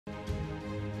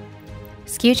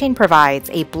Skuchain provides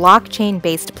a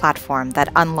blockchain-based platform that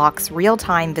unlocks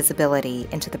real-time visibility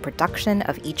into the production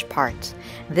of each part.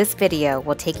 This video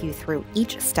will take you through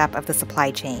each step of the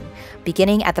supply chain,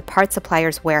 beginning at the part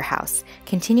supplier's warehouse,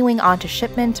 continuing on to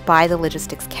shipment by the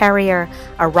logistics carrier,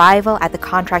 arrival at the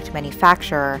contract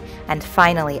manufacturer, and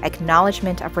finally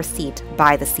acknowledgement of receipt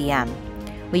by the CM.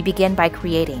 We begin by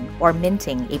creating or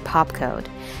minting a POP code.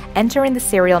 Enter in the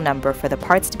serial number for the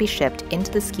parts to be shipped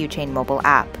into the Skuchain mobile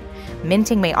app.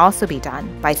 Minting may also be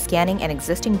done by scanning an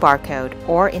existing barcode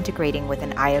or integrating with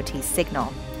an IoT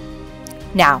signal.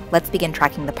 Now, let's begin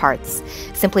tracking the parts.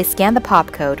 Simply scan the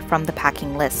POP code from the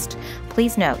packing list.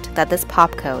 Please note that this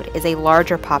POP code is a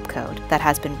larger POP code that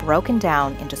has been broken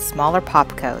down into smaller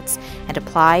POP codes and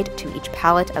applied to each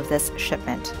pallet of this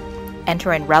shipment.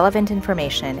 Enter in relevant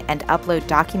information and upload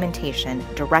documentation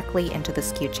directly into the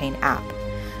Skuchain app.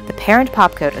 The parent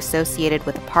POP code associated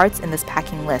with the parts in this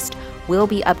packing list will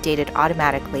be updated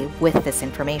automatically with this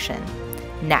information.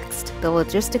 Next, the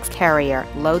logistics carrier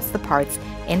loads the parts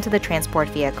into the transport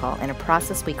vehicle in a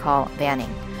process we call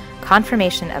vanning.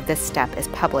 Confirmation of this step is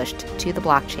published to the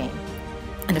blockchain,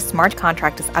 and a smart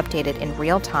contract is updated in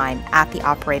real time at the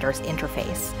operator's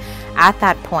interface. At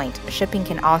that point, shipping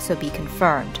can also be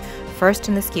confirmed, first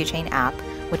in the Skuchain app,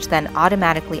 which then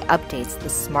automatically updates the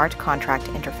smart contract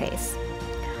interface.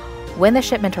 When the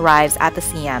shipment arrives at the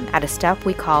CM at a step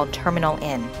we call Terminal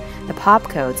In, the POP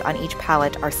codes on each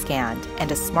pallet are scanned,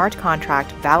 and a smart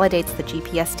contract validates the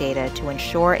GPS data to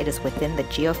ensure it is within the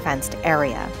geofenced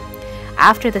area.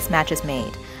 After this match is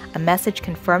made, a message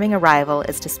confirming arrival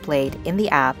is displayed in the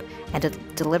app and a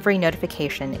delivery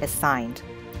notification is signed.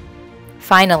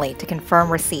 Finally, to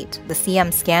confirm receipt, the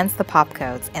CM scans the POP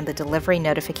codes and the delivery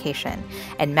notification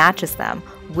and matches them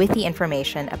with the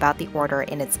information about the order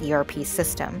in its ERP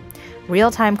system.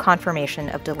 Real-time confirmation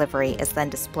of delivery is then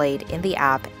displayed in the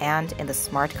app and in the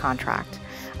smart contract.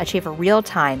 Achieve a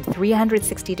real-time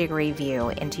 360-degree view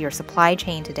into your supply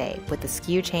chain today with the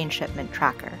Skuchain Shipment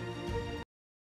Tracker.